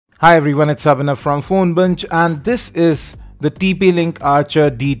Hi everyone, it's Abhinav from PhoneBunch and this is the TP-Link Archer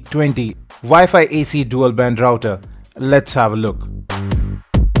D20 Wi-Fi AC dual band router. Let's have a look.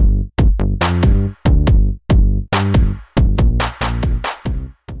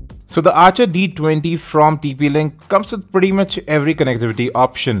 So the Archer D20 from TP-Link comes with pretty much every connectivity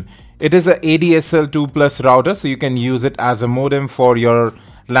option. It is a ADSL2 Plus router, so you can use it as a modem for your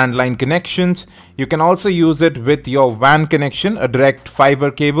landline connections. You can also use it with your WAN connection, a direct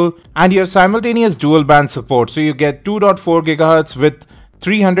fiber cable, and your simultaneous dual band support. So you get 2.4 GHz with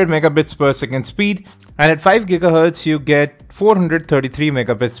 300 megabits per second speed, and at 5 GHz you get 433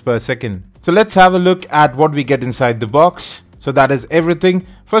 megabits per second. So let's have a look at what we get inside the box. So that is everything.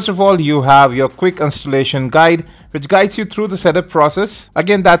 First of all, you have your quick installation guide, which guides you through the setup process.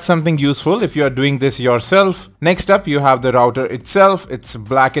 Again, that's something useful if you are doing this yourself. Next up, you have the router itself. It's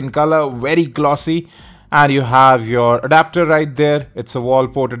black in color, very glossy. And you have your adapter right there. It's a wall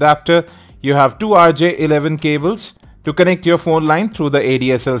port adapter. You have two RJ11 cables to connect your phone line through the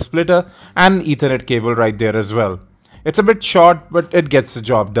ADSL splitter and Ethernet cable right there as well. It's a bit short, but it gets the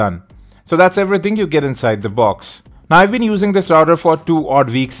job done. So that's everything you get inside the box. Now I've been using this router for 2 odd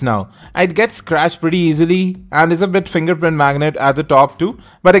weeks now. It gets scratched pretty easily and is a bit fingerprint magnet at the top too.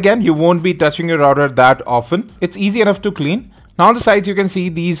 But again, you won't be touching your router that often. It's easy enough to clean. Now on the sides you can see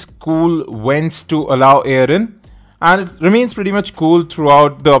these cool vents to allow air in. And it remains pretty much cool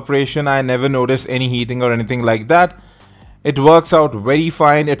throughout the operation. I never noticed any heating or anything like that. It works out very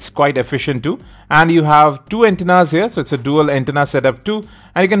fine. It's quite efficient too. And you have 2 antennas here. So it's a dual antenna setup too.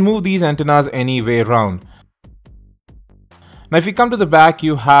 And you can move these antennas any way around. Now if you come to the back,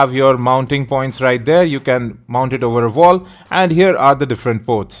 you have your mounting points right there. You can mount it over a wall, and here are the different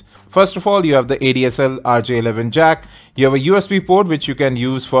ports. First of all, you have the ADSL RJ11 jack. You have a USB port which you can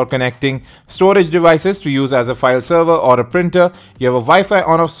use for connecting storage devices to use as a file server or a printer. You have a Wi-Fi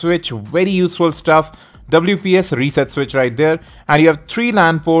on-off switch, very useful stuff. WPS reset switch right there, and you have 3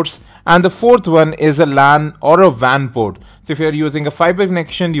 LAN ports, and the 4th one is a LAN or a WAN port. So if you're using a fiber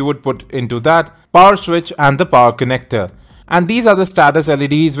connection, you would put into that power switch and the power connector. And these are the status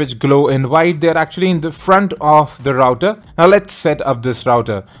LEDs which glow in white. They're actually in the front of the router. Now let's set up this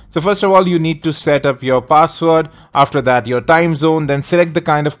router. So first of all, you need to set up your password. After that, your time zone. Then select the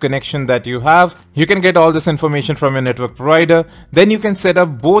kind of connection that you have. You can get all this information from your network provider. Then you can set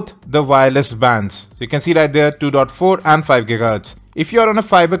up both the wireless bands. So you can see right there 2.4 and 5 GHz. If you're on a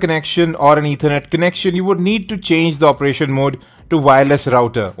fiber connection or an Ethernet connection, you would need to change the operation mode to wireless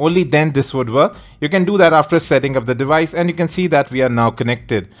router. Only then this would work. You can do that after setting up the device, and you can see that we are now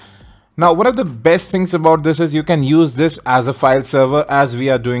connected. Now, one of the best things about this is you can use this as a file server as we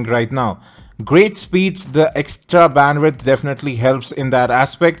are doing right now. Great speeds, the extra bandwidth definitely helps in that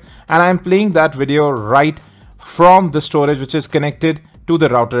aspect, and I'm playing that video right from the storage which is connected to the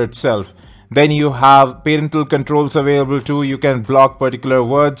router itself. Then you have parental controls available too. You can block particular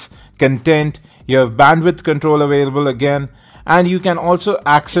words, content. You have bandwidth control available again. And you can also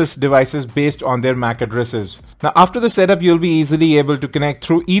access devices based on their MAC addresses. Now after the setup, you'll be easily able to connect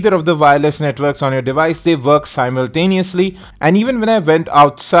through either of the wireless networks on your device. They work simultaneously. And even when I went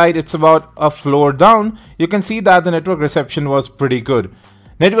outside, it's about a floor down, you can see that the network reception was pretty good.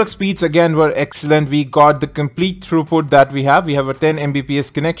 Network speeds again were excellent. We got the complete throughput that we have. We have a 10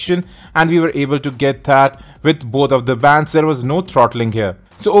 Mbps connection, and we were able to get that with both of the bands. There was no throttling here.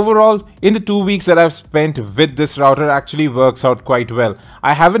 So overall, in the 2 weeks that I've spent with this router, actually works out quite well.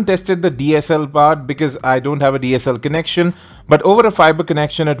 I haven't tested the DSL part because I don't have a DSL connection, but over a fiber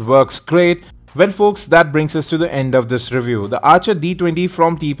connection, it works great. Well folks, that brings us to the end of this review. The Archer D20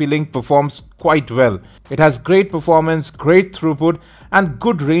 from TP-Link performs quite well. It has great performance, great throughput, and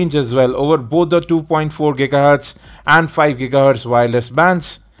good range as well over both the 2.4 GHz and 5 GHz wireless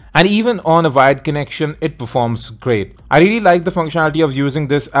bands. And even on a wired connection, it performs great. I really like the functionality of using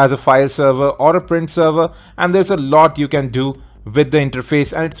this as a file server or a print server, and there's a lot you can do with the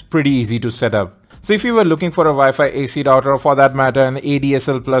interface, and it's pretty easy to set up. So if you were looking for a Wi-Fi AC router, or for that matter an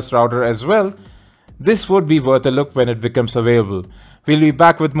ADSL Plus router as well, this would be worth a look when it becomes available. We'll be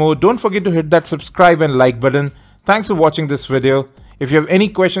back with more. Don't forget to hit that subscribe and like button. Thanks for watching this video. If you have any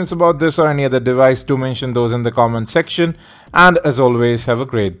questions about this or any other device, do mention those in the comment section. And as always, have a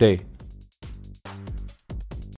great day.